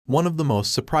One of the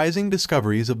most surprising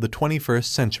discoveries of the 21st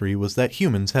century was that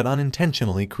humans had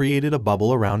unintentionally created a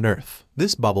bubble around Earth.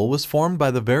 This bubble was formed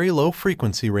by the very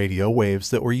low-frequency radio waves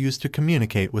that were used to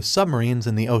communicate with submarines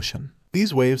in the ocean.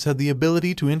 These waves had the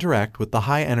ability to interact with the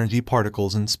high-energy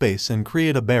particles in space and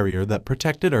create a barrier that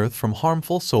protected Earth from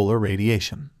harmful solar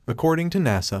radiation. According to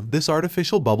NASA, this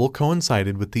artificial bubble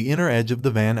coincided with the inner edge of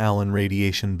the Van Allen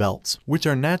radiation belts, which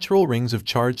are natural rings of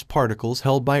charged particles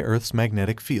held by Earth's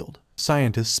magnetic field.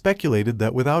 Scientists speculated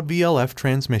that without VLF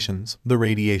transmissions, the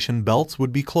radiation belts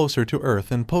would be closer to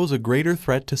Earth and pose a greater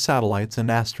threat to satellites and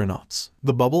astronauts.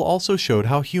 The bubble also showed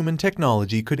how human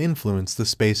technology could influence the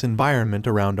space environment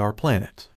around our planet.